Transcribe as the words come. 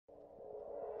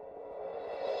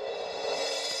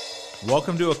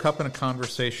Welcome to A Cup and a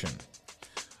Conversation.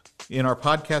 In our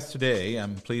podcast today,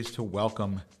 I'm pleased to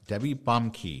welcome Debbie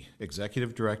Baumke,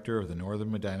 Executive Director of the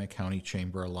Northern Medina County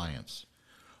Chamber Alliance.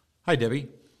 Hi, Debbie.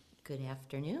 Good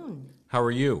afternoon. How are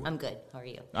you? I'm good. How are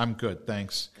you? I'm good,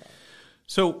 thanks. Good.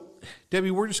 So, Debbie,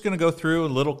 we're just going to go through a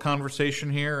little conversation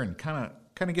here and kind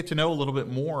of get to know a little bit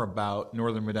more about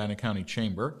Northern Medina County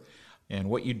Chamber and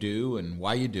what you do and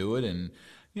why you do it, and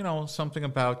something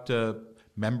about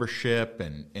membership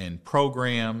and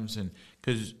programs, and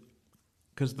because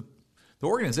the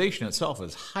organization itself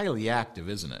is highly active,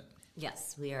 isn't it?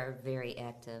 Yes, we are a very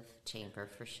active chamber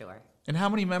for sure. And how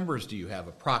many members do you have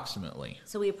approximately?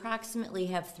 So we approximately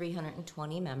have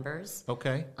 320 members.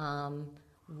 Okay.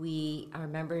 Our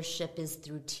membership is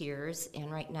through tiers,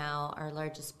 and right now our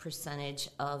largest percentage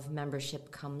of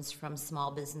membership comes from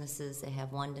small businesses that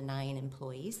have 1 to 9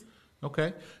 employees.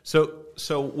 Okay. So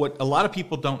what a lot of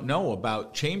people don't know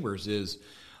about chambers is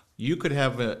you could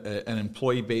have an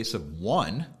employee base of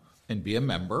 1 and be a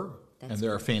member, and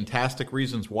there are fantastic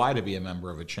reasons why to be a member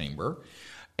of a chamber.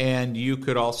 And you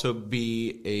could also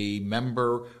be a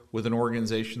member with an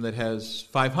organization that has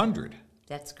 500.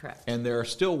 That's correct. And there are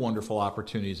still wonderful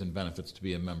opportunities and benefits to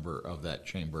be a member of that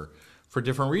chamber for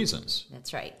different reasons.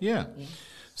 That's right. Yeah.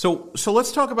 So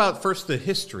let's talk about first the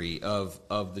history of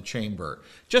the chamber,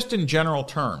 just in general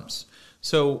terms.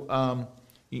 So,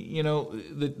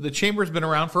 the chamber's been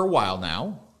around for a while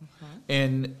now,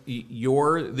 and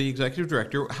you're the executive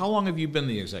director. How long have you been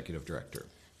the executive director?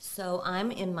 So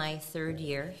I'm in my 3rd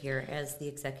year here as the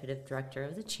executive director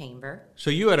of the chamber.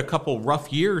 So you had a couple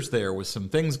rough years there with some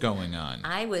things going on.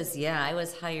 I was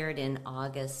hired in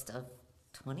August of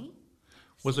 20.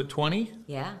 Was it 20?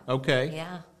 Yeah. Okay.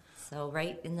 Yeah. So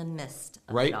right in the midst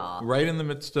of right, it all. Right in the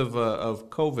midst of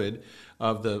COVID,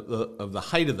 of the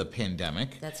height of the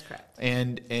pandemic. That's correct.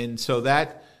 And so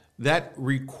that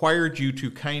required you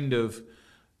to kind of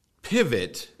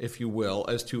pivot, if you will,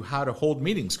 as to how to hold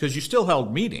meetings, because you still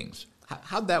held meetings.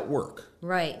 How'd that work?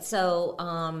 Right. So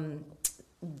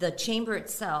the chamber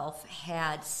itself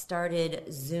had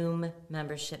started Zoom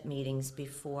membership meetings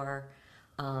before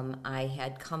I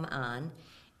had come on.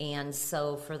 And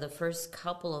so for the first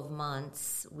couple of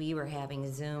months, we were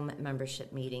having Zoom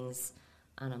membership meetings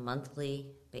on a monthly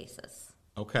basis.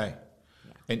 Okay.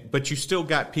 Yeah. But you still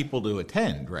got people to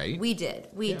attend, right? We did.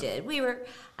 We did. We were,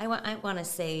 I want to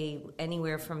say,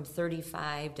 anywhere from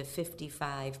 35 to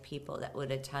 55 people that would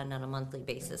attend on a monthly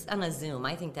basis on a Zoom.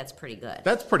 I think that's pretty good.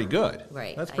 That's pretty good.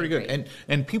 Right. That's pretty good.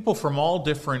 And people from all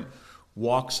different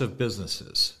walks of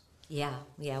businesses. Yeah.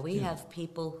 We have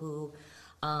people who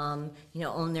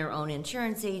own their own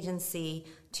insurance agency,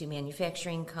 to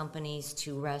manufacturing companies,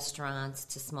 to restaurants,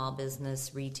 to small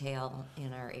business, retail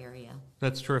in our area.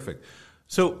 That's terrific.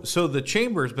 So the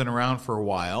chamber's been around for a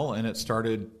while, and it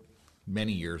started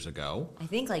many years ago. I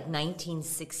think like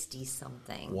 1960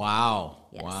 something. Wow.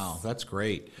 Yes. Wow, that's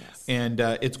great. Yes. And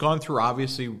it's gone through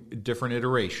obviously different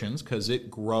iterations, because it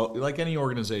grows, like any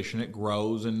organization, it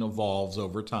grows and evolves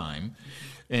over time.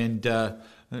 And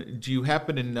do you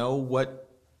happen to know what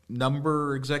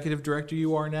number executive director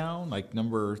you are now? Like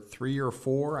number 3 or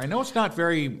 4? I know it's not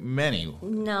very many.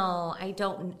 No, I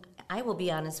don't. I will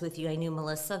be honest with you. I knew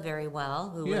Melissa very well,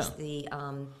 who was the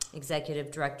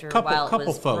executive director while it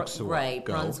was folks who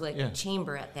Brunswick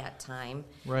Chamber at that time.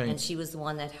 Right. And she was the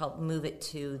one that helped move it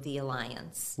to the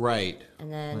Alliance. Right.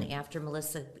 And then after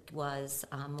Melissa was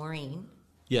Maureen.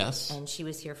 Yes. And she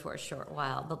was here for a short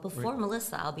while. But before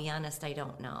Melissa, I'll be honest, I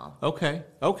don't know. Okay.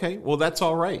 Well, that's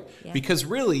all right. Yeah. Because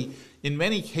really, in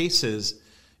many cases,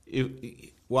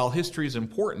 while history is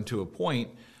important to a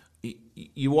point,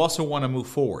 you also want to move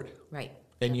forward. Right.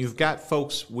 And you've got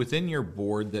folks within your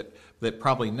board that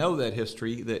probably know that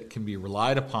history, that can be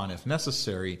relied upon if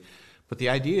necessary. But the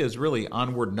idea is really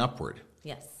onward and upward.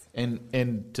 Yes.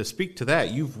 And to speak to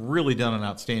that, you've really done an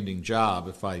outstanding job,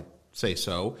 if I say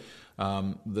so.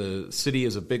 The city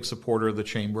is a big supporter of the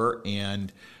chamber,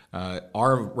 and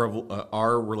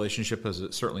our relationship has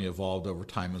certainly evolved over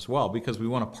time as well, because we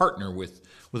want to partner with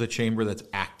a chamber that's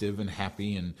active and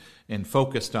happy and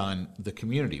focused on the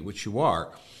community, which you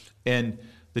are. And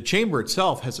the chamber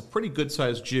itself has a pretty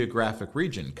good-sized geographic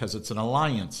region, because it's an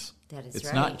alliance. That is it's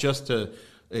right. not just a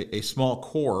small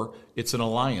core, it's an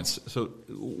alliance. So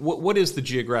what is the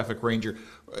geographic range?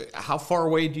 How far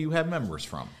away do you have members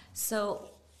from? So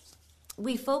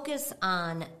we focus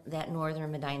on that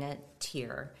Northern Medina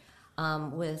tier,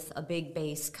 with a big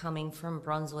base coming from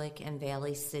Brunswick and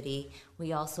Valley City.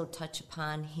 We also touch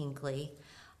upon Hinckley.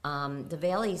 The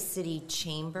Valley City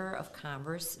Chamber of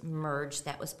Commerce merged.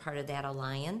 That was part of that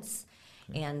alliance.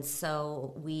 Okay. And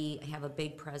so we have a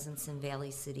big presence in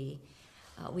Valley City.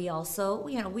 We also,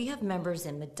 we have members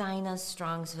in Medina,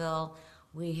 Strongsville.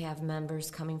 We have members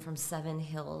coming from Seven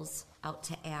Hills out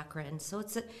to Akron. So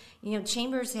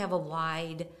chambers have a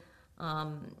wide,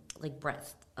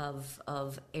 breadth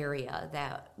of area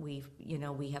that we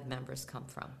have members come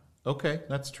from. Okay,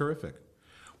 that's terrific.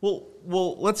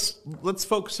 Well, let's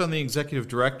focus on the executive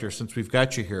director since we've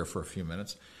got you here for a few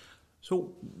minutes.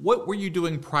 So, what were you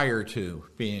doing prior to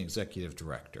being executive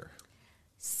director?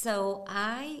 So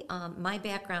my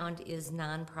background is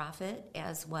nonprofit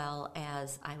as well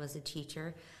as I was a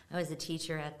teacher. I was a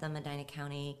teacher at the Medina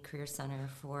County Career Center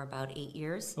for about 8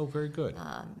 years. Oh, very good.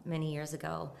 Many years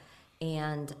ago.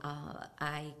 And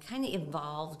I kind of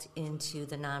evolved into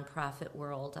the nonprofit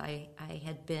world. I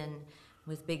had been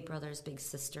with Big Brothers Big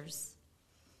Sisters.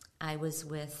 I was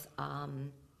with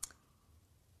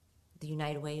the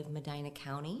United Way of Medina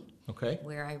County,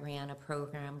 where I ran a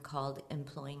program called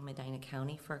Employing Medina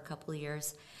County for a couple of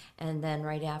years. And then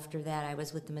right after that, I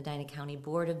was with the Medina County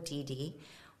Board of DD,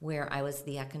 where I was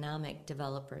the economic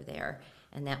developer there.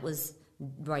 And that was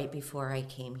right before I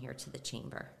came here to the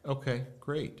chamber. Okay,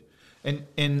 great.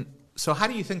 And so how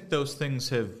do you think those things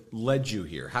have led you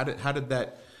here? How did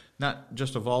that not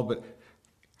just evolve, but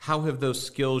how have those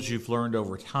skills you've learned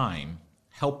over time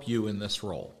help you in this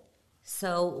role?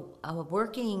 So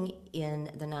working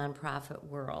in the nonprofit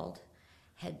world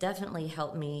had definitely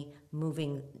helped me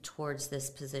moving towards this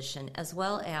position, as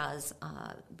well as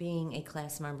being a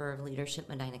class member of Leadership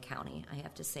Medina County. I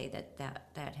have to say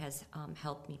that has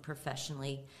helped me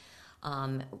professionally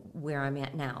where I'm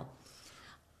at now.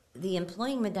 The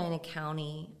Employing Medina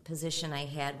County position I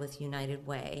had with United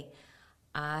Way,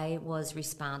 I was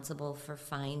responsible for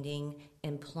finding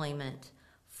employment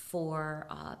for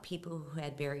people who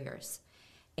had barriers.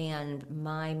 And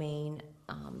my main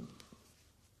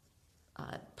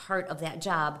part of that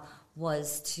job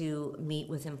was to meet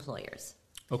with employers.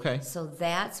 Okay. So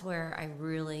that's where I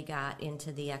really got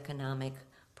into the economic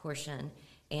portion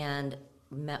and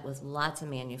met with lots of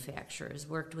manufacturers,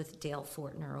 worked with Dale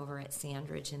Fortner over at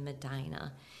Sandridge in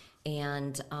Medina,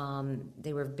 and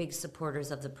they were big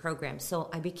supporters of the program. So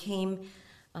I became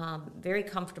very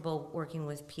comfortable working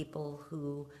with people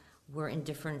who were in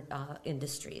different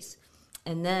industries.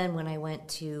 And then when I went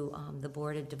to the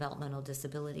Board of Developmental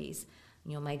Disabilities,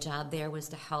 my job there was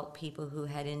to help people who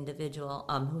had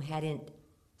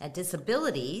had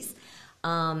disabilities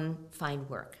find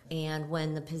work. And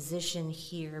when the position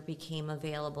here became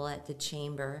available at the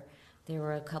chamber, there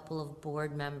were a couple of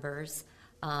board members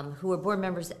who were board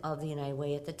members of the United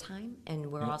Way at the time,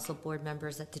 and were also board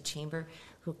members at the chamber,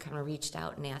 who kind of reached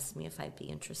out and asked me if I'd be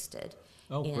interested.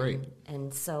 Oh, great.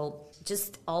 And so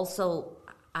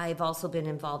I've also been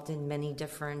involved in many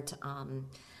different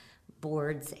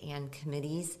boards and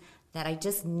committees that I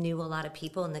just knew a lot of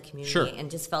people in the community. Sure.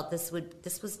 And just felt this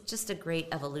was just a great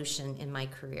evolution in my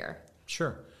career.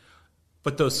 Sure.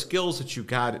 But those skills that you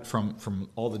got from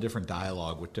all the different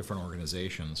dialogue with different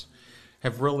organizations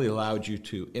have really allowed you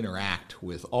to interact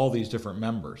with all these different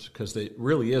members, because it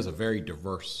really is a very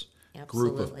diverse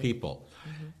group of people.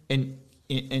 Mm-hmm. And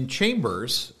in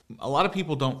chambers, a lot of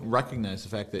people don't recognize the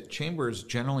fact that chambers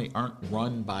generally aren't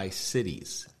run by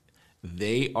cities.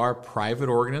 They are private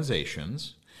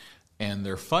organizations, and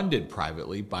they're funded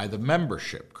privately by the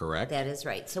membership, correct? That is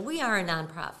right. So we are a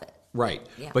nonprofit. Right.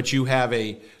 Yeah. But you have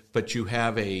a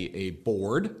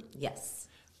board. Yes.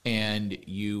 And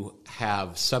you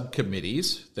have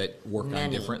subcommittees that work on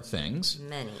different things.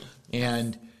 Many.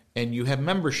 And you have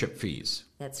membership fees.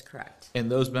 That's correct.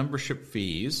 And those membership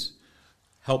fees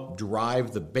help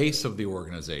drive the base of the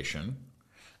organization.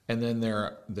 And then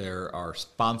there are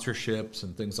sponsorships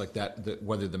and things like that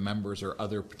whether the members or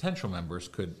other potential members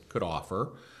could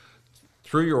offer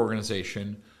through your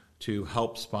organization to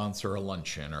help sponsor a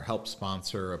luncheon or help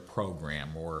sponsor a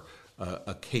program or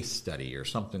a case study or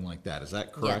something like that. Is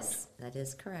that correct? Yes, that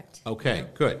is correct. Okay, yeah.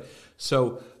 Good.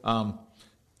 So,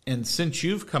 and since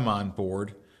you've come on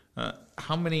board,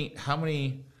 how many,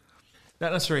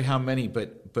 not necessarily how many,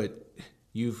 but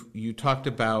you talked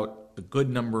about a good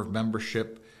number of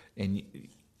membership, and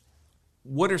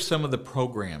what are some of the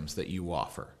programs that you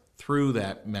offer through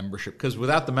that membership? Because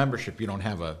without the membership, you don't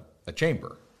have a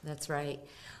chamber. That's right.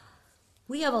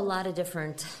 We have a lot of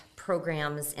different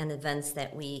programs and events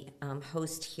that we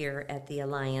host here at the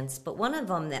Alliance, but one of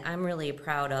them that I'm really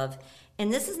proud of,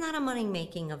 and this is not a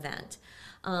money-making event,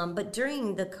 but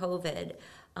during the COVID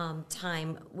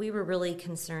time, we were really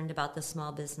concerned about the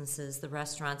small businesses, the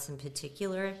restaurants in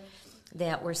particular,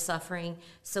 that were suffering.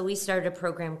 So we started a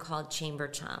program called Chamber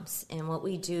Chomps. And what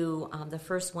we do, the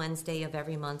first Wednesday of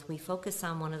every month, we focus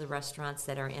on one of the restaurants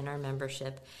that are in our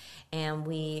membership. And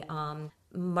we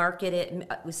market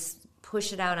it,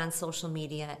 push it out on social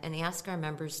media, and ask our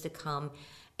members to come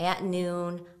at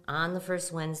noon on the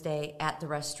first Wednesday at the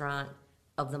restaurant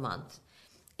of the month.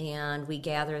 And we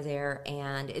gather there,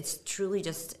 and it's truly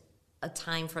just a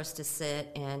time for us to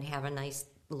sit and have a nice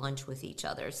lunch with each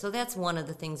other. So that's one of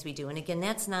the things we do. And again,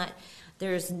 that's not,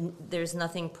 there's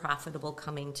nothing profitable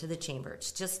coming to the chamber.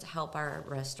 It's just to help our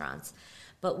restaurants.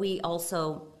 But we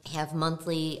also have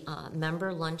monthly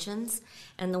member luncheons.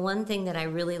 And the one thing that I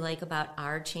really like about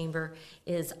our chamber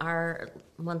is our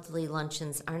monthly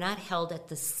luncheons are not held at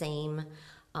the same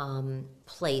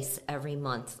place every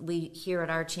month. We here at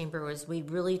our chamber we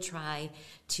really try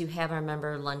to have our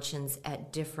member luncheons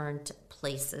at different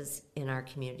places in our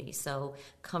community. So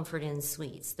Comfort Inn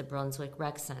Suites, the Brunswick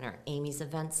Rec Center, Amy's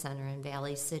Event Center in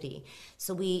Valley City.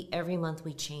 So every month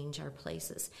we change our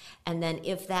places. And then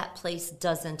if that place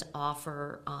doesn't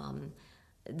offer,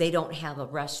 they don't have a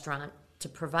restaurant to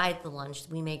provide the lunch,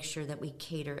 we make sure that we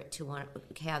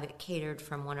have it catered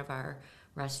from one of our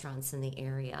restaurants in the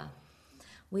area.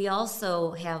 We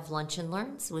also have Lunch and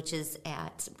Learns, which is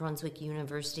at Brunswick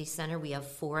University Center. We have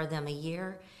 4 of them a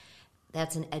year.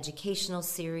 That's an educational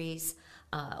series.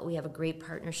 We have a great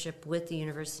partnership with the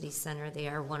University Center. They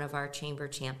are one of our chamber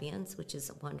champions, which is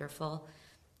wonderful.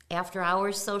 After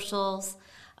hours socials,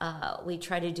 we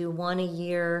try to do one a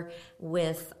year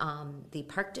with the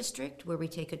Park District, where we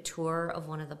take a tour of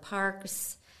one of the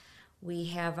parks. We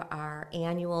have our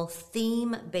annual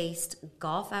theme-based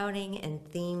golf outing and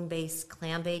theme-based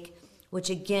clam bake,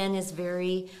 which again is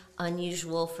very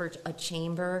unusual for a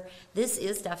chamber. This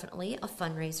is definitely a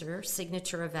fundraiser,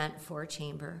 signature event for a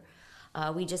chamber.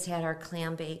 We just had our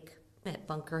clam bake at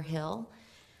Bunker Hill.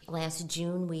 Last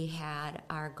June we had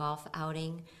our golf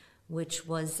outing, which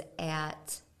was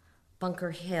at Bunker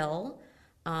Hill,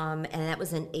 and that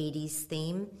was an 80s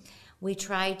theme. We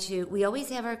always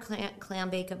have our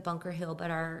clam bake at Bunker Hill, but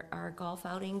our golf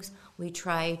outings, we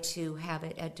try to have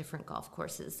it at different golf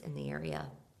courses in the area.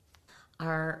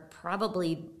 Our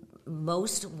probably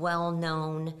most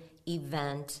well-known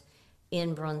event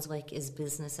in Brunswick is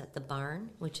Business at the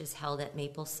Barn, which is held at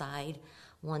Mapleside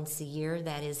once a year.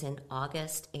 That is in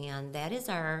August, and that is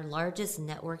our largest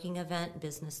networking event,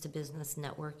 business-to-business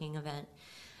networking event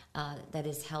that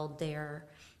is held there.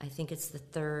 I think it's the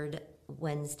third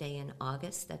Wednesday in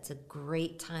August. That's a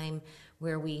great time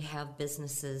where we have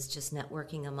businesses just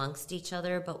networking amongst each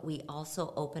other, but we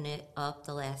also open it up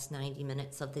the last 90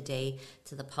 minutes of the day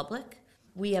to the public.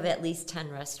 We have at least 10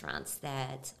 restaurants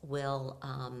that will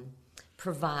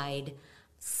provide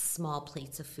small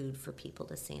plates of food for people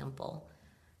to sample.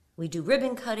 We do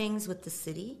ribbon cuttings with the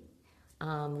city.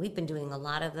 We've been doing a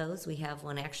lot of those. We have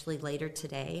one actually later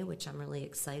today, which I'm really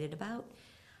excited about.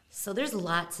 So there's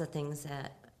lots of things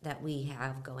that we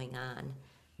have going on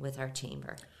with our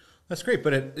chamber. That's great,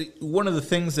 but one of the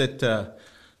things that,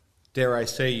 dare I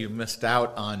say, you missed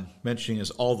out on mentioning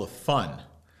is all the fun.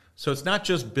 So it's not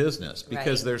just business,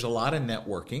 because there's a lot of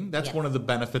networking. That's one of the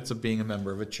benefits of being a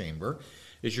member of a chamber,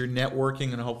 is you're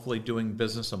networking and hopefully doing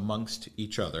business amongst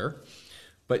each other.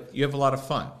 But you have a lot of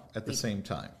fun at the same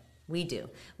time. We do.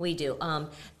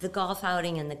 The golf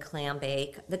outing and the clam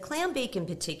bake in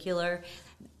particular,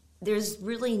 there's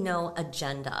really no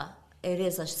agenda. It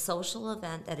is a social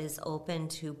event that is open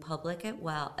to public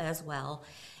as well.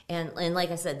 And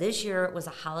like I said, this year it was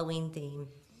a Halloween theme.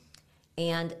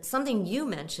 And something you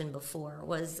mentioned before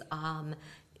was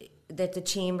that the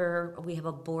chamber, we have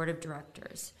a board of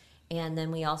directors. And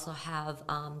then we also have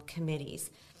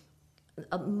committees.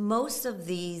 Most of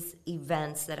these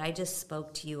events that I just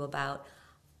spoke to you about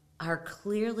are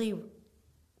clearly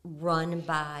run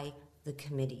by the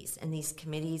committees, and these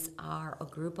committees are a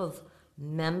group of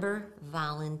member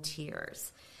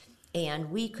volunteers, and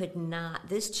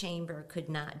this chamber could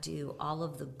not do all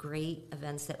of the great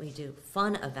events that we do,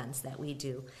 fun events that we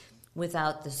do,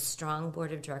 without the strong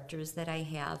board of directors that I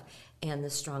have and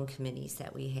the strong committees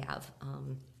that we have.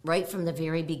 Right from the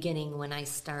very beginning when I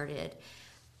started,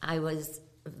 I was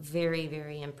very,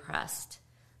 very impressed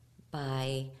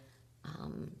by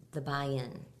the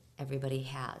buy-in everybody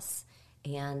has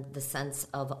and the sense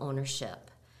of ownership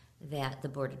that the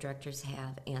board of directors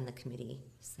have and the committees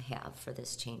have for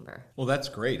this chamber. Well, that's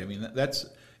great. I mean,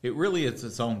 it really is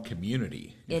its own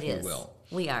community, if you will.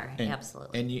 We are,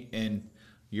 absolutely. And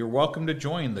you're welcome to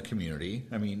join the community.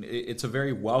 I mean, it's a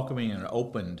very welcoming and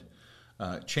open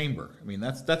chamber. I mean,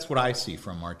 that's what I see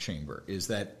from our chamber, is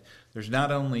that there's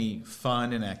not only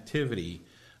fun and activity,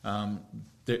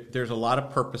 there's a lot of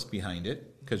purpose behind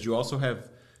it, because you also have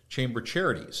chamber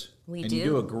charities. We do. And you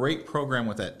do a great program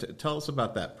with that. Tell us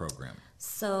about that program.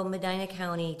 So Medina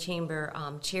County Chamber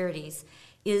Charities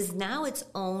is now its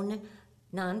own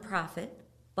nonprofit,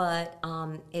 but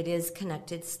it is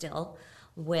connected still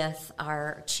with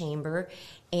our chamber,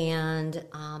 and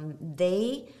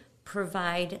they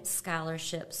provide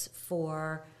scholarships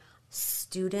for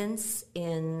students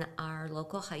in our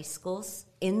local high schools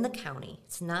in the county.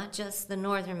 It's not just the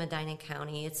northern Medina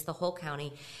County, it's the whole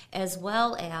county, as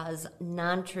well as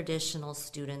non-traditional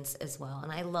students as well.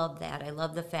 And I love that. I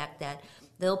love the fact that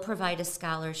they'll provide a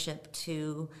scholarship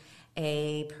to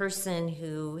a person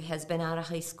who has been out of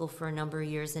high school for a number of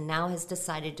years and now has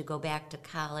decided to go back to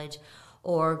college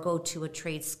or go to a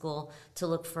trade school to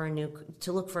look for a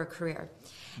career.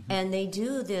 Mm-hmm. And they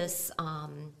do this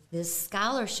this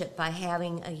scholarship by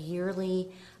having a yearly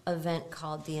event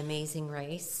called the Amazing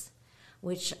Race,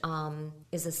 which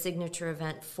is a signature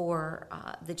event for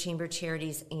the Chamber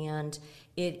Charities, and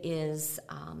it is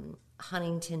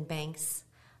Huntington Banks,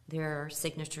 their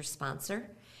signature sponsor.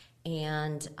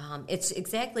 And it's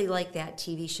exactly like that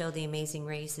TV show, The Amazing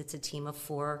Race. It's a team of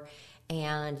 4,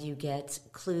 and you get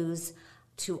clues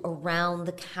to around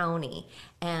the county,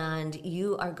 and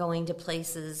you are going to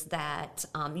places that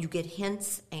you get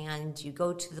hints, and you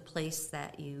go to the place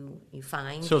that you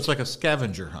find. So it's like a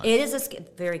scavenger hunt. It is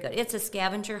very good. It's a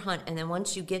scavenger hunt, and then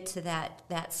once you get to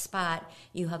that spot,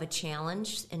 you have a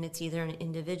challenge, and it's either an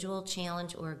individual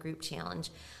challenge or a group challenge.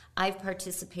 I've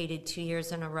participated 2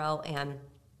 years in a row, and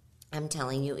I'm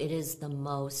telling you, it is the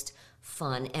most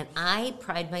fun. And I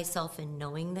pride myself in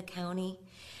knowing the county,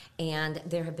 and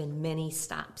there have been many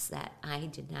stops that I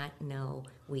did not know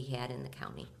we had in the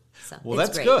county. So well,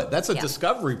 that's great. Good. That's a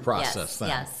discovery process then.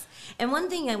 Yes. And one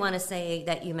thing I want to say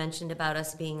that you mentioned about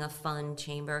us being a fun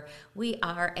chamber, we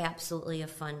are absolutely a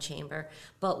fun chamber.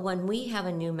 But when we have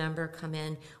a new member come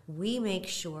in, we make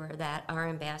sure that our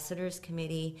ambassadors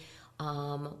committee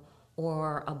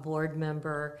or a board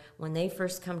member, when they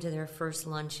first come to their first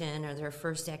luncheon or their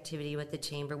first activity with the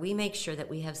chamber, we make sure that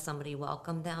we have somebody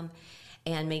welcome them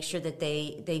and make sure that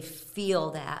they feel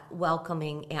that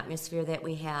welcoming atmosphere that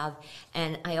we have.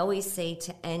 And I always say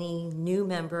to any new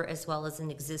member as well as an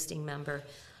existing member,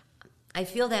 I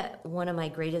feel that one of my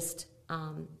greatest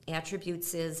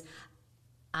attributes is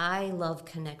I love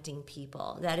connecting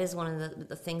people. That is one of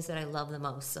the things that I love the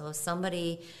most. So if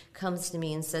somebody comes to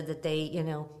me and said that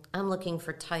I'm looking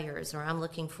for tires, or I'm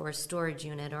looking for a storage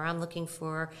unit, or I'm looking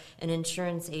for an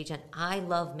insurance agent, I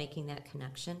love making that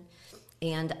connection.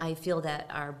 And I feel that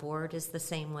our board is the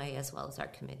same way, as well as our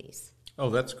committees. Oh,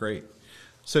 that's great.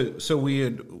 So we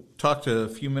had talked a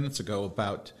few minutes ago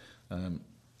about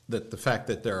the fact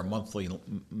that there are monthly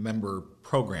member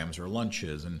programs or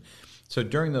lunches. And so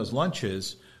during those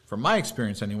lunches, from my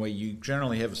experience anyway, you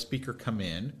generally have a speaker come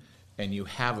in and you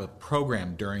have a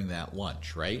program during that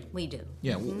lunch, right? We do.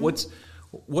 Yeah. Mm-hmm.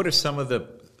 What are some of the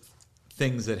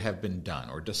things that have been done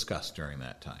or discussed during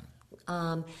that time?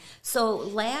 So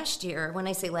last year, when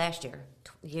I say last year,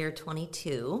 year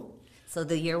 22, so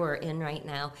the year we're in right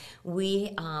now,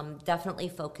 we definitely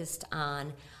focused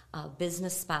on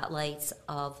business spotlights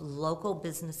of local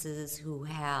businesses who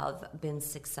have been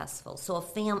successful. So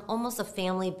almost a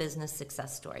family business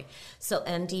success story. So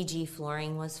MDG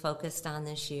Flooring was focused on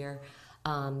this year.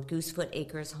 Goosefoot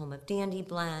Acres Home of Dandy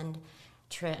Blend,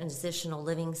 Transitional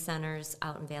Living Centers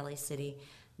out in Valley City,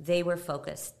 they were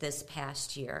focused this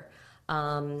past year.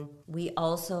 We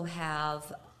also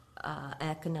have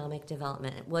economic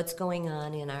development, what's going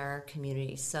on in our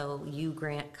community. So you,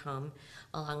 Grant, come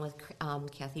along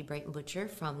with Kathy Brighton-Butcher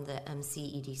from the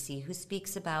MCEDC, who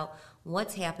speaks about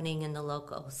what's happening in the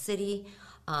local city,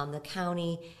 the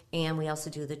county, and we also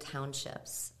do the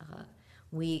townships.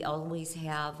 We always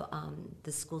have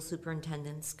the school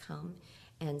superintendents come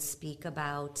and speak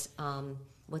about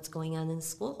what's going on in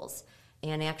schools.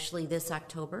 And actually this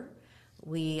October,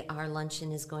 our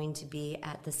luncheon is going to be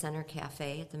at the Center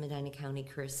Cafe at the Medina County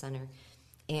Career Center,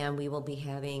 and we will be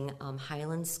having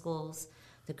Highland Schools,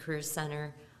 the Career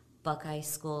Center, Buckeye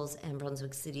Schools, and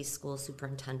Brunswick City School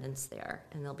superintendents there,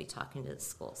 and they'll be talking to the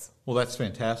schools. Well, that's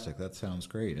fantastic. That sounds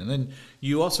great. And then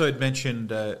you also had mentioned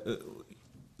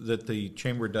that the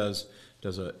Chamber does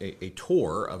a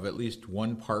tour of at least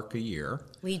one park a year.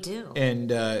 We do.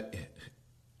 And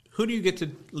who do you get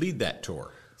to lead that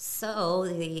tour? So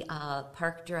the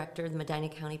park director of the Medina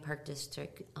County Park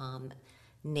District,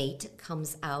 Nate,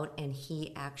 comes out and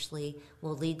he actually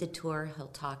will lead the tour. He'll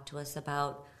talk to us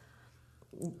about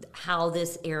how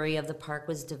this area of the park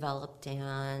was developed,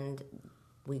 and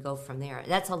we go from there.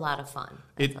 That's a lot of fun.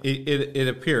 It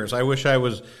appears. I wish I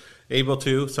was able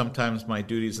to. Sometimes my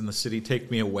duties in the city take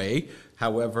me away.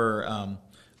 However,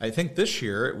 I think this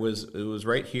year it was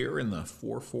right here in the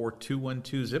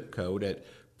 44212 zip code at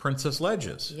Princess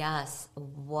Ledges. Yes,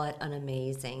 what an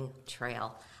amazing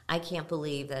trail. I can't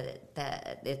believe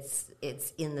that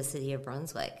it's in the city of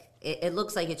Brunswick. It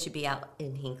looks like it should be out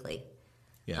in Hinckley.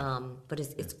 Yeah. But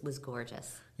it was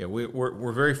gorgeous. Yeah,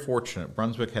 we're very fortunate.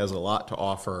 Brunswick has a lot to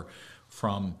offer,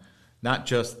 from not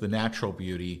just the natural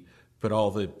beauty, but all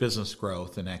the business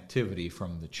growth and activity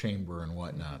from the chamber and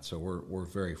whatnot. So we're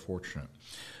very fortunate.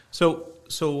 So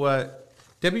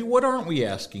Debbie, what aren't we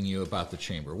asking you about the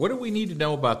chamber? What do we need to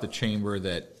know about the chamber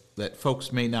that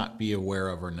folks may not be aware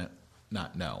of or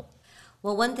not know?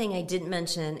 Well, one thing I didn't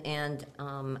mention, and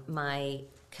my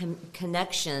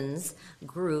connections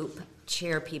group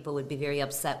chair people would be very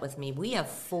upset with me. We have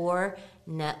 4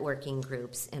 networking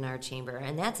groups in our chamber,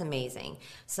 and that's amazing.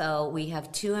 So we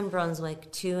have 2 in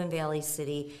Brunswick, 2 in Valley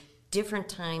City, different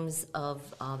times of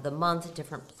the month,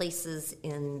 different places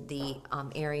in the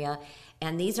area.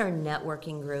 And these are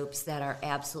networking groups that are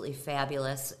absolutely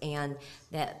fabulous. And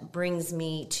that brings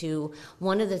me to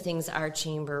one of the things our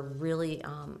chamber really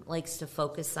likes to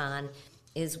focus on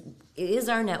is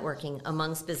our networking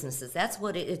amongst businesses. That's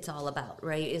what it's all about,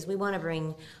 right? Is we want to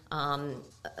bring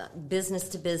business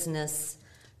to business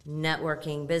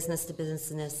networking, business to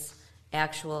business,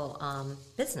 actual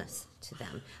business to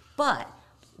them. But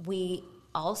we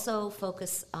also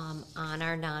focus on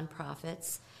our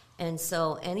nonprofits. And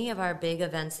so any of our big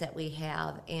events that we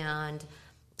have and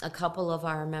a couple of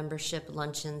our membership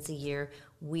luncheons a year,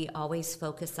 we always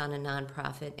focus on a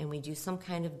nonprofit, and we do some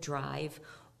kind of drive,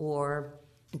 or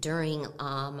during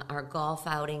our golf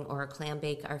outing or a clam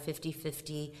bake, our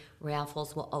 50-50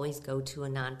 raffles will always go to a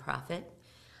nonprofit.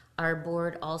 Our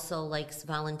board also likes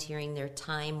volunteering their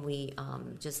time. We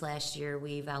just last year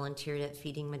we volunteered at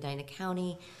Feeding Medina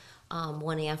County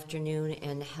one afternoon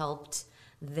and helped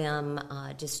them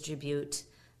distribute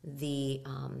the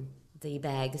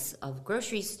bags of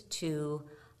groceries to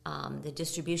the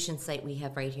distribution site we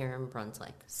have right here in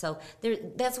Brunswick. So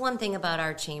that's one thing about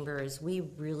our chamber, is we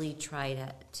really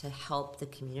try to help the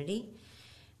community.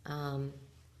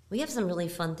 We have some really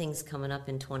fun things coming up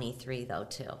in 23, though,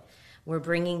 too. We're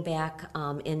bringing back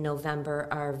in November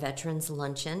our Veterans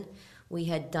Luncheon. We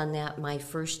had done that my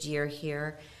first year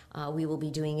here. We will be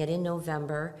doing it in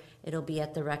November. It'll be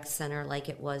at the rec center like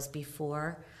it was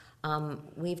before.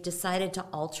 We've decided to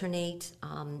alternate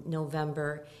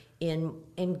November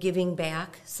in giving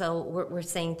back. So we're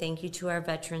saying thank you to our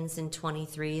veterans in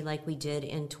 23 like we did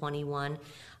in 21.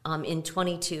 In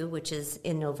 22, which is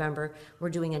in November, we're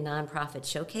doing a nonprofit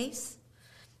showcase.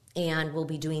 And we'll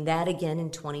be doing that again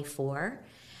in 24.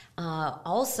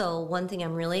 Also, one thing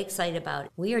I'm really excited about,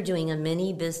 we are doing a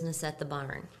mini business at the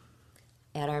barn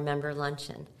at our member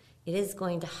luncheon. It is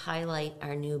going to highlight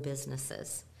our new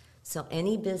businesses. So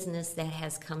any business that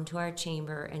has come to our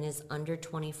chamber and is under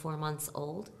 24 months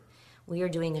old, we are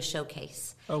doing a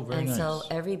showcase. Oh, very nice. And so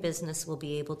every business will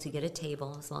be able to get a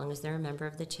table as long as they're a member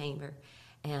of the chamber.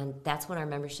 And that's what our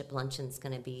membership luncheon is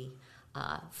going to be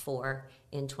for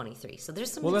in 23. So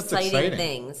there's some exciting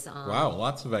things. Wow,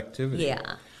 lots of activity.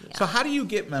 Yeah. So how do you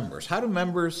get members? How do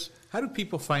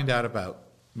people find out about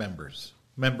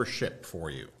membership for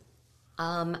you?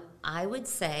 I would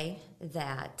say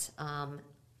that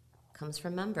comes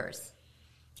from members.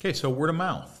 Okay, so word of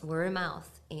mouth. Word of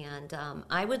mouth. And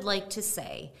I would like to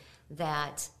say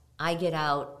that I get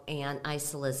out and I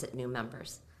solicit new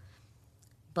members.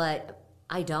 But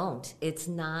I don't. It's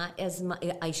not as much.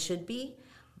 I should be,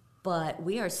 but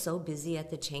we are so busy at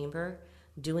the chamber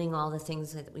doing all the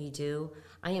things that we do.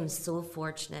 I am so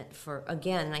fortunate for,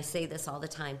 again, and I say this all the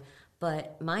time,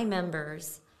 but my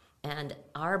members and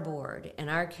our board and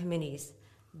our committees,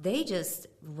 they just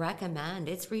recommend,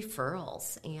 it's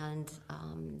referrals, and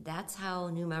that's how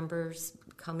new members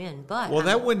come in. But well,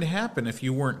 that wouldn't happen if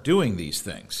you weren't doing these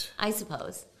things. I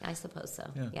suppose so.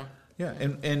 Yeah. Yeah,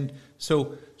 and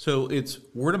so it's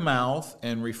word of mouth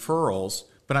and referrals,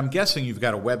 but I'm guessing you've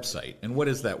got a website. And what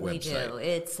is that website? We do.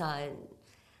 It's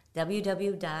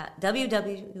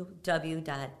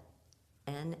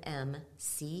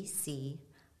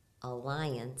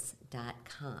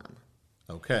www.nmccalliance.com.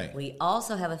 Okay. We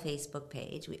also have a Facebook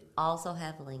page. We also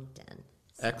have LinkedIn.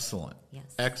 So, excellent.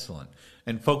 Yes. Excellent.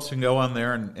 And folks can go on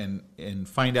there and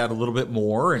find out a little bit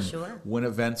more and sure. when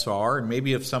events are. And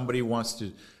maybe if somebody wants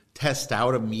to test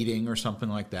out a meeting or something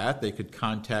like that, they could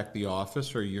contact the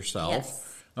office or yourself. Yes.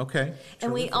 Okay.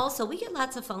 And we get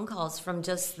lots of phone calls from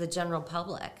just the general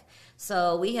public.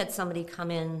 So we had somebody come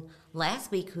in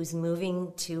last week who's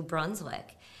moving to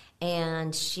Brunswick,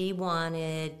 and she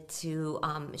wanted to,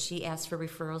 she asked for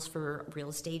referrals for real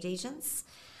estate agents.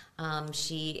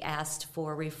 She asked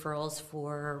for referrals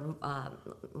for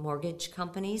mortgage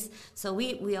companies. So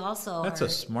we also That's a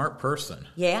smart person.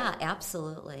 Yeah,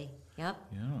 absolutely. Yep.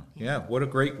 Yeah. What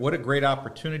a great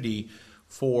opportunity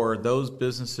for those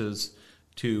businesses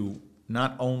to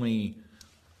not only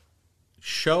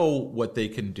show what they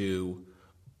can do,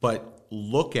 but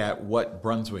look at what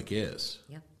Brunswick is.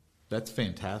 Yep. That's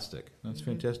fantastic. That's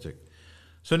fantastic.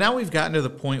 So now we've gotten to the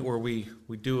point where we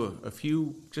do a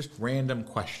few just random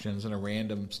questions and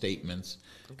random statements,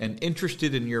 and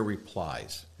interested in your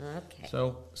replies. Okay.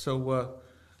 So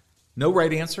no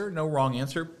right answer, no wrong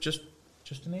answer, just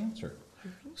an answer.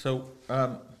 So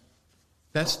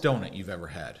best donut you've ever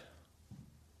had?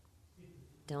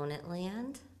 Donut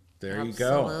Land. There you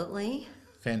go. Absolutely.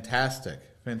 Fantastic.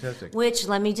 Which,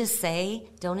 let me just say,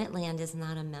 Donut Land is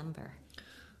not a member.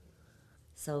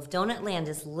 So if Donut Land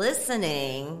is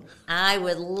listening, I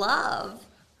would love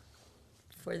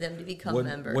for them to become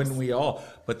members. Wouldn't we all?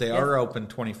 But they are open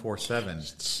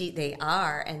 24/7. They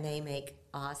are, and they make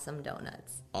awesome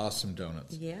donuts. Awesome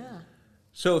donuts. Yeah.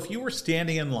 So if you were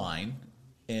standing in line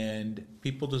and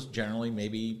people just generally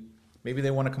maybe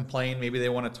they want to complain, maybe they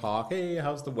want to talk, hey,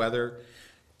 how's the weather?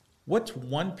 What's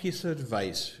one piece of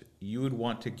advice you would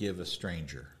want to give a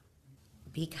stranger?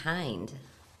 Be kind.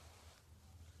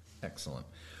 Excellent.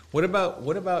 What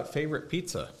about favorite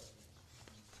pizza?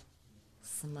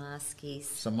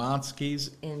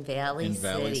 Samansky's in Valley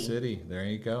City. There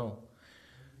you go.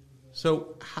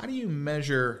 So how do you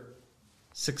measure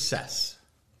success?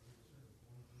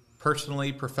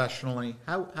 Personally, professionally,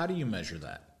 how do you measure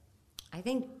that? I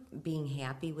think being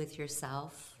happy with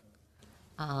yourself.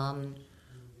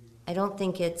 I don't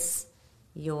think it's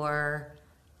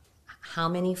how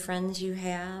many friends you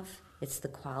have. It's the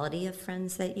quality of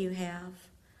friends that you have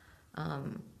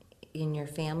in your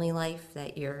family life,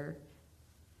 that you're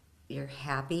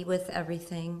happy with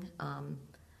everything.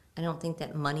 I don't think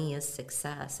that money is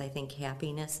success. I think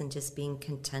happiness and just being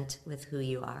content with who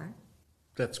you are.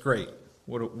 That's great.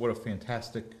 What a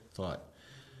fantastic thought.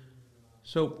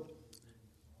 So,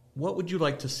 what would you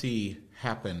like to see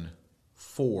happen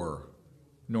for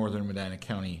Northern Medina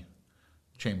County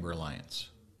Chamber Alliance?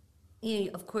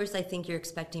 Of course, I think you're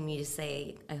expecting me to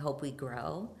say, I hope we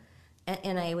grow.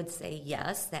 And I would say,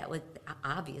 yes, that would,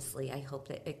 obviously, I hope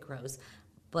that it grows.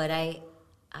 But I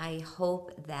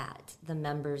hope that the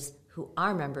members who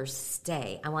are members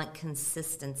stay. I want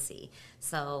consistency.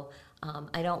 So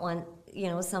I don't want,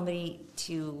 somebody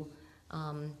to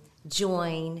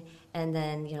join and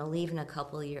then, leave in a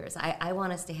couple of years. I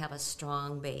want us to have a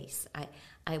strong base.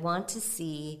 I want to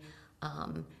see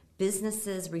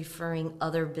businesses referring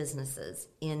other businesses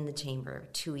in the chamber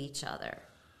to each other.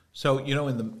 So,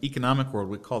 in the economic world,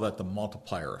 we call that the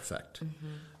multiplier effect. Mm-hmm.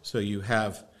 So you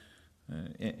have,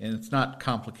 and it's not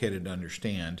complicated to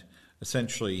understand,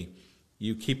 essentially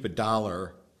you keep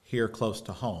 $1 here close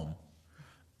to home,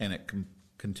 and it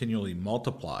continually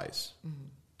multiplies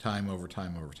time over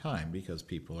time over time, because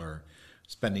people are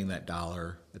spending that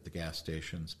 $1 at the gas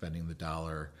station, spending the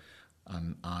 $1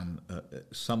 on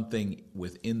something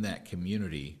within that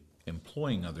community,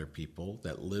 employing other people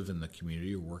that live in the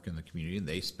community or work in the community, and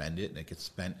they spend it, and it gets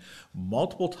spent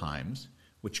multiple times,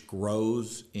 which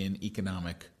grows in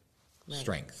economic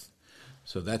strength.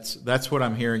 So that's what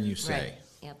I'm hearing you say.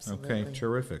 Right. Absolutely. Okay,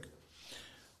 terrific.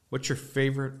 What's your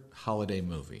favorite holiday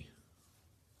movie?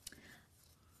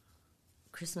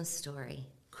 Christmas Story.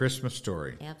 Christmas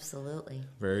Story. Absolutely.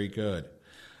 Very good.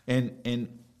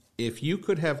 And if you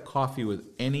could have coffee with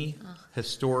any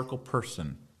historical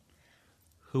person,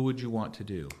 who would you want to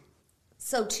do?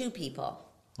 So 2 people.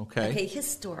 Okay,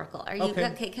 historical. Are you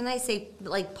okay? Can I say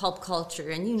like pulp culture?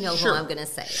 And Sure. who I'm going to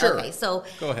say. Sure. Okay, so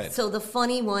go ahead. So the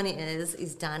funny one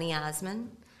is Donny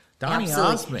Osmond. Donny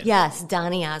Absolutely. Osmond. Yes,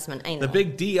 Donny Osmond. I know. The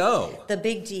big D.O. The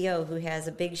big D.O. who has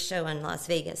a big show in Las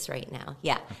Vegas right now.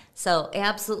 Yeah. So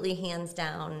absolutely, hands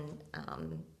down,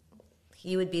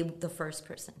 he would be the first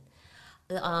person.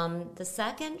 The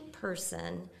second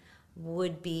person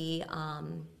would be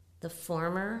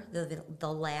the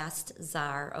last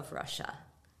Tsar of Russia.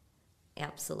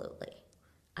 Absolutely.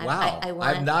 Wow.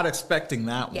 I'm not expecting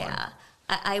that one. Yeah.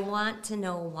 I want to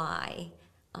know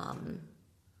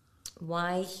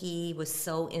why he was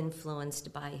so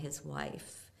influenced by his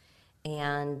wife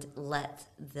and let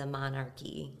the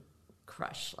monarchy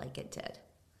crush like it did.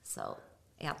 So,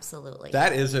 absolutely.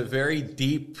 That is a very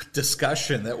deep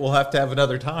discussion that we'll have to have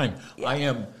another time. Yeah. I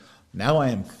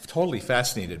am totally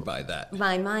fascinated by that.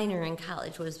 My minor in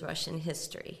college was Russian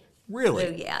history. Really?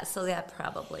 So, yeah, so that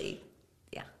probably,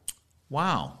 yeah.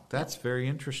 Wow, that's very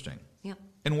interesting. Yep.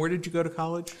 And where did you go to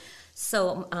college?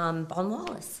 So, Baldwin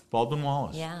Wallace. Baldwin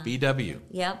Wallace. Yeah. BW.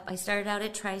 Yep, I started out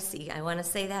at Tri-C. I want to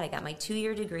say that. I got my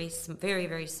 2-year degree, very,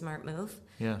 very smart move.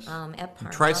 Yes. At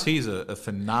Parma. Tri-C is a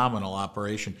phenomenal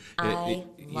operation. I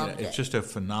loved It's it. just a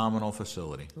phenomenal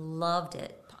facility. Loved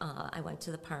it. I went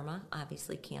to the Parma,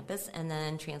 obviously, campus, and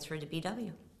then transferred to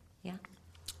BW. Yeah.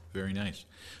 Very nice.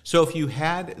 So if you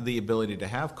had the ability to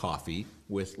have coffee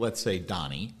with, let's say,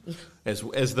 Donnie,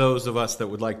 as those of us that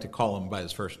would like to call him by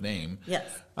his first name, Yes.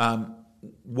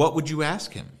 What would you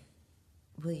ask him?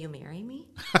 Will you marry me?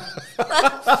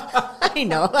 I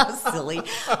know, I'm silly.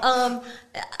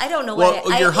 I don't know Well,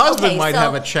 what your husband might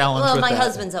have a challenge well, with my that.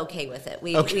 husband's okay with it.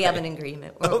 We have an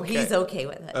agreement. He's okay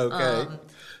with it. Okay.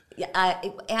 Yeah,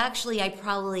 I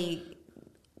probably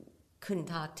couldn't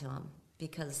talk to him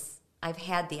because I've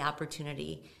had the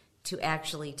opportunity to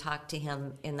actually talk to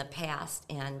him in the past,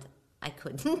 and I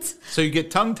couldn't. So you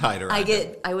get tongue-tied around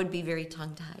it. I would be very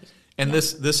tongue-tied. And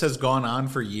this has gone on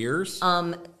for years?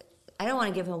 I don't want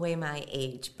to give away my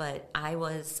age, but I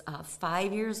was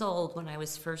 5 years old when I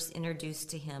was first introduced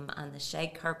to him on the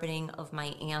shag carpeting of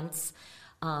my aunt's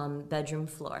bedroom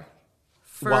floor.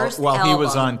 While he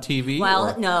was on TV?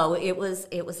 Well, no, it was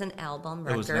an album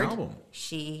record. It was an album.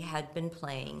 She had been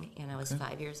playing, and I was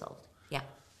 5 years old. Yeah,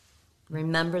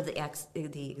 remember the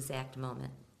exact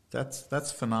moment.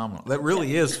 That's phenomenal. That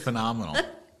really is phenomenal.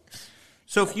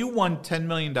 So if you won $10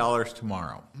 million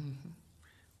tomorrow,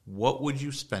 what would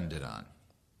you spend it on?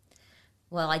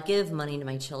 Well, I give money to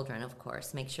my children, of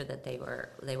course, make sure that they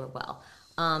were well.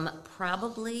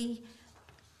 Probably,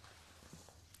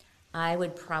 I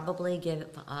would probably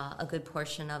give a good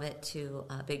portion of it to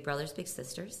Big Brothers Big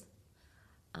Sisters.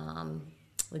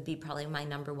 Would be probably my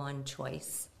number one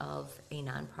choice of a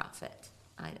nonprofit.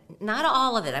 Not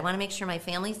all of it. I want to make sure my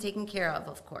family's taken care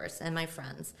of course, and my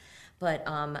friends. But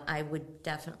I would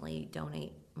definitely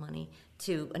donate money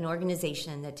to an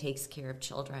organization that takes care of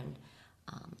children,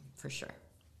 for sure.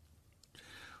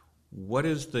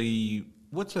 What's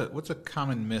a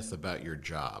common myth about your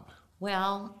job?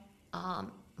 Well,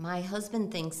 my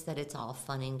husband thinks that it's all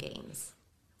fun and games,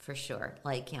 for sure.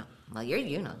 Like, well,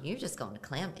 you're just going to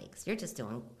clam bakes. You're just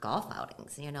doing golf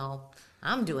outings.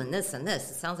 I'm doing this and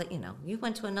this. It sounds like you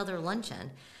went to another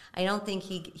luncheon. I don't think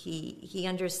he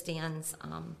understands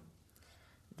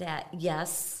that.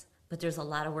 Yes, but there's a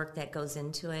lot of work that goes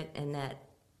into it, and that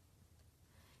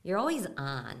you're always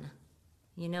on.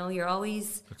 You're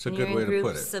always. That's a when good you're way in to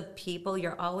put groups it. of people,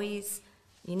 you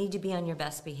need to be on your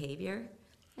best behavior,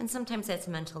 and sometimes that's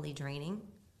mentally draining.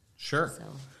 Sure. So,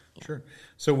 yeah. Sure.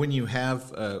 So when you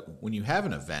have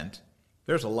an event,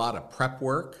 there's a lot of prep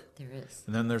work. There is.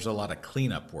 And then there's a lot of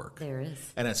cleanup work. There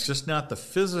is. And it's just not the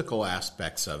physical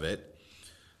aspects of it.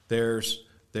 There's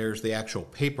the actual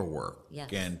paperwork. Yes.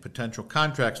 And potential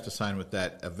contracts to sign with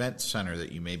that event center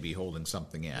that you may be holding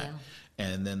something at. Yeah.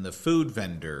 And then the food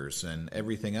vendors and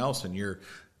everything else. And you're,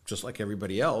 just like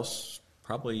everybody else,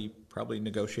 probably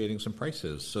negotiating some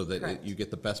prices so that Correct. you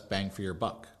get the best bang for your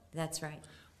buck. That's right.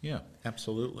 Yeah,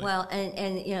 absolutely. Well,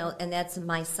 and that's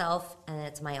myself, and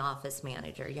it's my office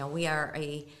manager. We are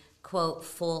a quote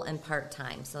full and part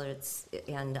time. So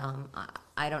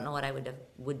I don't know what I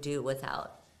would do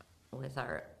without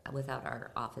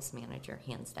our office manager,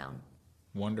 hands down.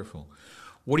 Wonderful.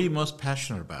 What are you most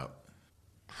passionate about?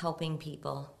 Helping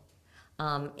people.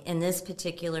 In this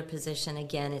particular position,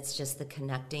 again, it's just the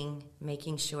connecting,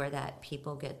 making sure that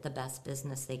people get the best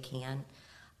business they can.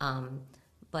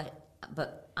 But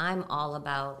I'm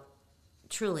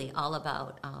truly all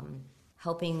about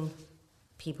helping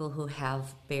people who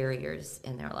have barriers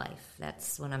in their life.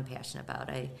 That's what I'm passionate about.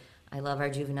 I love our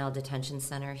juvenile detention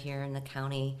center here in the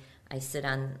county. I sit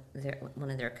on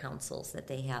one of their councils that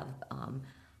they have.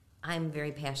 I'm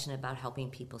very passionate about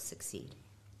helping people succeed.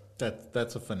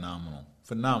 That's a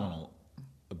phenomenal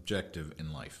objective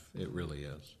in life. It really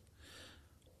is.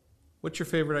 What's your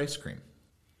favorite ice cream?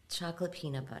 Chocolate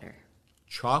peanut butter.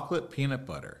 Chocolate peanut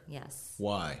butter. Yes.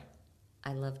 Why?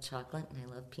 I love chocolate and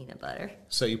I love peanut butter.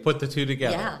 So you put the two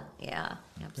together. Yeah,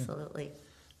 absolutely.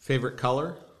 Favorite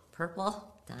color? Purple.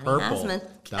 Donny Purple. Osmond.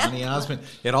 Donny Osmond.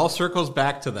 It all circles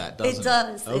back to that, doesn't it? It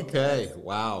does. Okay. It does.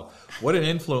 Wow. What an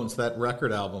influence that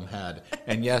record album had.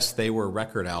 And yes, they were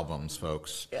record albums,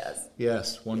 folks. Yes.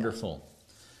 Yes. Wonderful.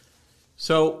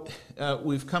 So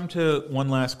we've come to one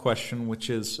last question, which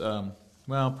is,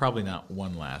 probably not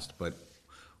one last, but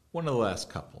one of the last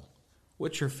couple.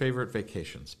 What's your favorite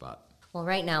vacation spot? Well,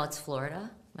 right now it's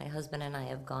Florida. My husband and I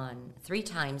have gone 3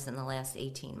 times in the last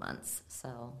 18 months.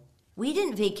 So we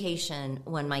didn't vacation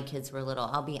when my kids were little,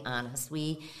 I'll be honest.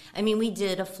 We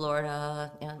did a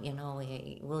Florida,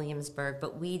 a Williamsburg,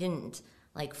 but we didn't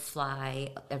like fly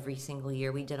every single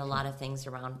year. We did a lot of things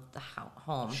around the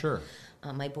home. Sure.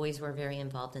 My boys were very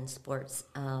involved in sports.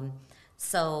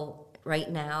 So right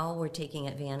now we're taking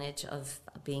advantage of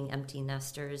being empty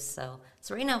nesters. So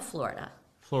right now, Florida.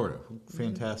 Florida,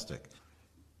 fantastic.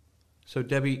 So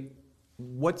Debbie,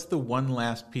 what's the one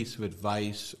last piece of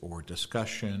advice or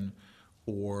discussion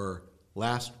or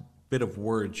last bit of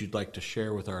words you'd like to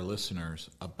share with our listeners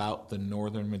about the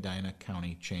Northern Medina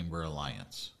County Chamber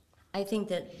Alliance? I think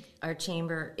that our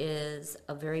chamber is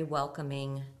a very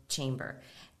welcoming chamber.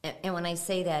 And when I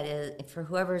say that, is for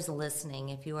whoever's listening,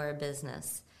 if you are a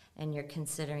business and you're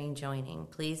considering joining,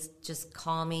 please just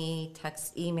call me,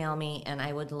 text, email me, and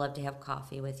I would love to have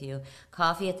coffee with you.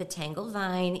 Coffee at the Tangled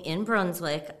Vine in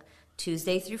Brunswick,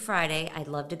 Tuesday through Friday. I'd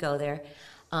love to go there.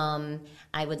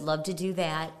 I would love to do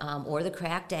that, or the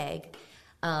Cracked Egg.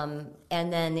 And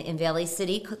then in Valley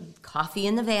City, Coffee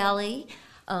in the Valley.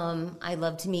 I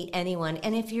love to meet anyone.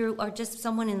 And if you are just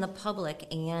someone in the public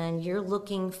and you're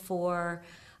looking for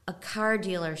a car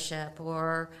dealership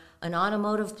or an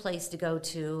automotive place to go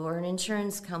to or an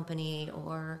insurance company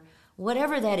or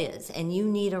whatever that is, and you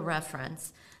need a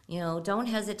reference, don't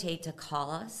hesitate to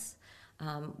call us.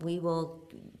 We will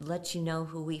let you know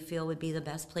who we feel would be the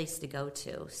best place to go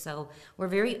to. So we're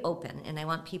very open, and I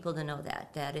want people to know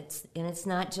that it's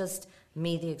not just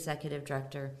me, the executive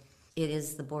director. It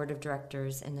is the board of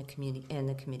directors and the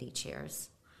committee chairs.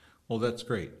 Well, that's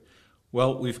great.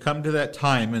 Well, we've come to that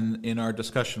time in our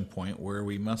discussion point where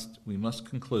we must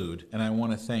conclude, and I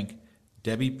want to thank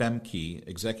Debbie Bemke,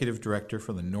 Executive Director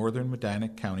for the Northern Medina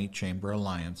County Chamber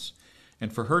Alliance,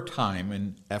 and for her time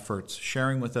and efforts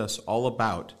sharing with us all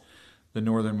about the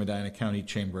Northern Medina County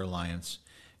Chamber Alliance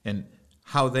and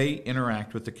how they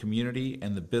interact with the community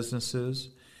and the businesses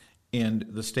and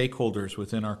the stakeholders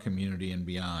within our community and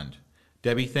beyond.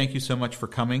 Debbie, thank you so much for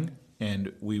coming,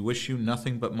 and we wish you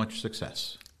nothing but much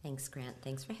success. Thanks, Grant.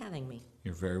 Thanks for having me.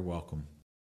 You're very welcome.